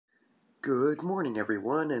Good morning,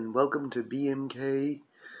 everyone, and welcome to BMK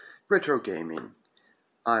Retro Gaming.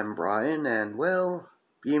 I'm Brian, and, well,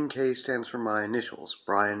 BMK stands for my initials,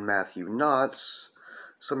 Brian Matthew Knotts.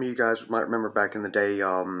 Some of you guys might remember back in the day,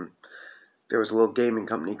 there was a little gaming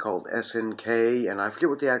company called SNK, and I forget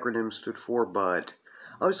what the acronym stood for, but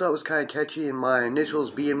I always thought it was kind of catchy, and my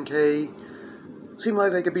initials, BMK, seem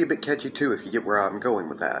like they could be a bit catchy, too, if you get where I'm going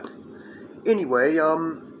with that. Anyway,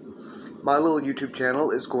 my little YouTube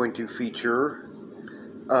channel is going to feature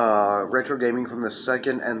retro gaming from the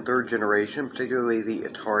second and third generation, particularly the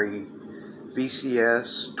Atari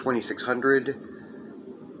VCS 2600,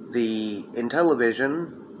 the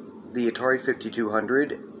Intellivision, the Atari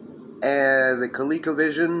 5200, and the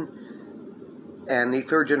ColecoVision, and the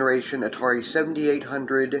third generation Atari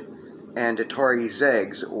 7800 and Atari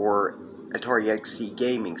ZEGS, or Atari XC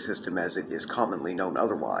Gaming System as it is commonly known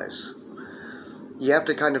otherwise. You have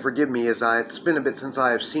to kind of forgive me, as it's been a bit since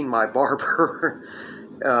I have seen my barber.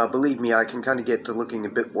 Believe me, I can kind of get to looking a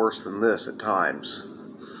bit worse than this at times.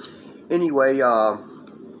 Anyway,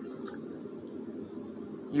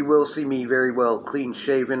 you will see me very well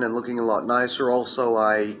clean-shaven and looking a lot nicer. Also,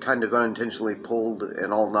 I kind of unintentionally pulled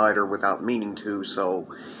an all-nighter without meaning to, so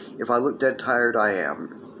if I look dead tired, I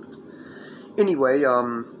am. Anyway,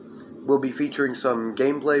 we'll be featuring some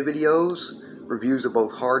gameplay videos, reviews of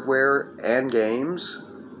both hardware and games.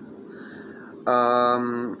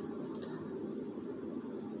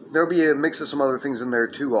 There'll be a mix of some other things in there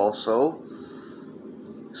too also.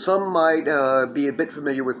 Some might be a bit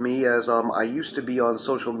familiar with me, as I used to be on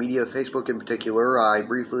social media, Facebook in particular. I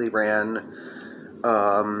briefly ran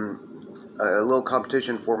a little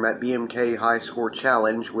competition format, BMK High Score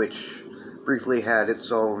Challenge, which briefly had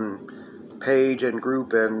its own page and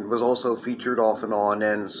group and was also featured off and on,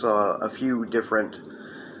 and saw a few different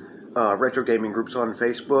retro gaming groups on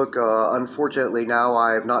Facebook. Unfortunately, now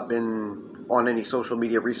I have not been on any social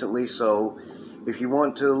media recently, so if you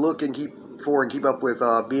want to look and keep up with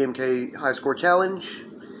BMK High Score Challenge,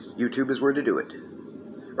 YouTube is where to do it.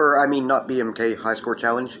 Or, I mean, not BMK High Score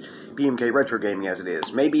Challenge, BMK Retro Gaming as it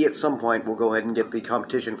is. Maybe at some point we'll go ahead and get the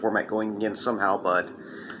competition format going again somehow, but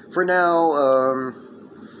for now,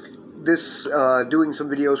 doing some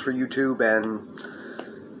videos for YouTube and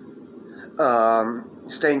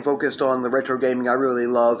staying focused on the retro gaming I really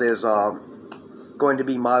love is going to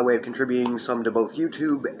be my way of contributing some to both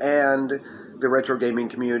YouTube and the retro gaming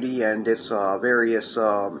community and its various,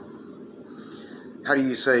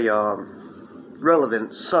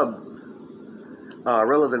 relevant sub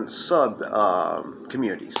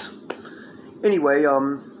communities. Anyway,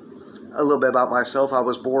 a little bit about myself. I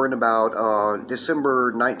was born about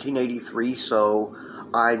December 1983, so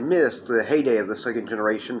I missed the heyday of the second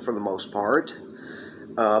generation for the most part.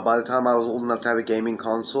 By the time I was old enough to have a gaming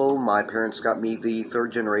console, my parents got me the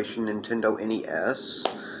third generation Nintendo NES,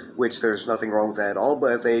 which there's nothing wrong with that at all,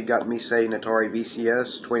 but if they had got me, say, an Atari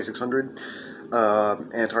VCS 2600,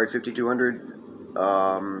 an Atari 5200,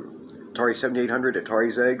 Atari 7800,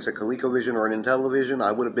 Atari ZEGS, a ColecoVision, or an Intellivision,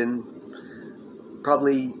 I would have been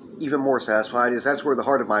probably even more satisfied, as that's where the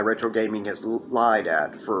heart of my retro gaming has lied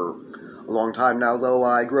at for a long time now, though.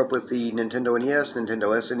 I grew up with the Nintendo NES,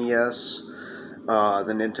 Nintendo SNES,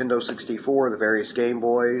 the Nintendo 64, the various Game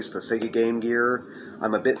Boys, the Sega Game Gear.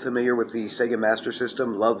 I'm a bit familiar with the Sega Master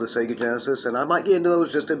System, love the Sega Genesis, and I might get into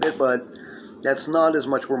those just a bit, but that's not as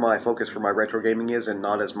much where my focus for my retro gaming is, and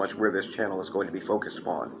not as much where this channel is going to be focused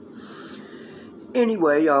upon.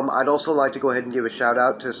 Anyway, I'd also like to go ahead and give a shout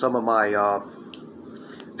out to some of my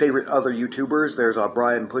favorite other YouTubers. There's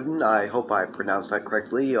Brian Puddin, I hope I pronounced that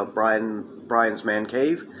correctly, Brian's Man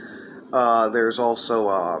Cave. There's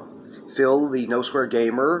also Phil, the No Square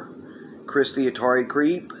Gamer, Chris the Atari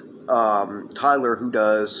Creep, Tyler, who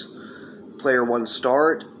does Player One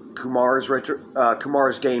Start, Kumar's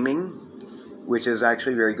Gaming, which is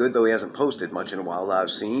actually very good, though he hasn't posted much in a while that I've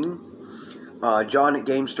seen, John at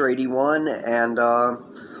Gamester81, and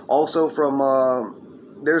also from,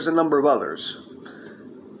 there's a number of others.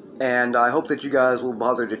 And I hope that you guys will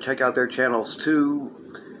bother to check out their channels too,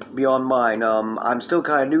 beyond mine. I'm still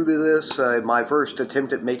kind of new to this, my first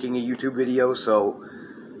attempt at making a YouTube video,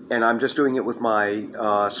 and I'm just doing it with my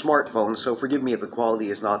smartphone, so forgive me if the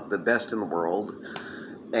quality is not the best in the world.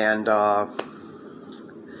 And I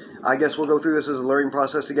guess we'll go through this as a learning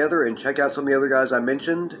process together and check out some of the other guys I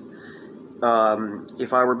mentioned.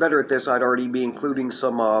 If I were better at this, I'd already be including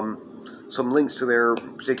some links to their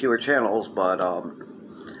particular channels, but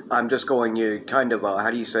I'm just going kind of,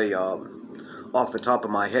 off the top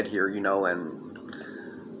of my head here, you know, and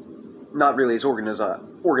not really as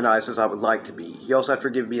organized as I would like to be. You also have to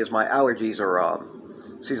forgive me, as my allergies are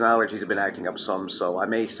seasonal allergies have been acting up some, so I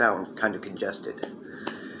may sound kind of congested.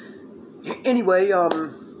 Anyway,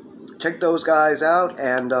 check those guys out,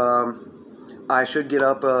 and I should get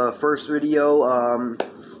up a first video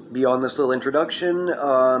beyond this little introduction,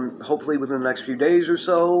 hopefully within the next few days or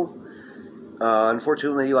so.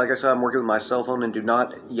 Unfortunately, like I said, I'm working with my cell phone and do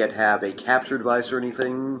not yet have a capture device or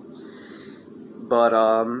anything. But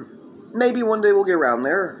maybe one day we'll get around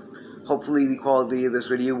there. Hopefully the quality of this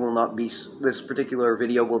video will not be, this particular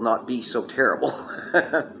video will not be so terrible.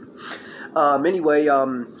 Anyway,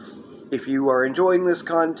 if you are enjoying this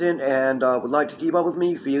content and would like to keep up with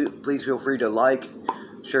me, please feel free to like,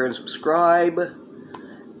 share, and subscribe.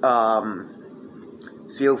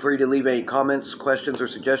 Feel free to leave any comments, questions, or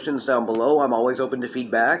suggestions down below. I'm always open to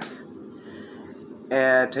feedback.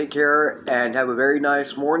 And take care, and have a very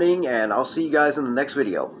nice morning, and I'll see you guys in the next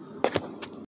video.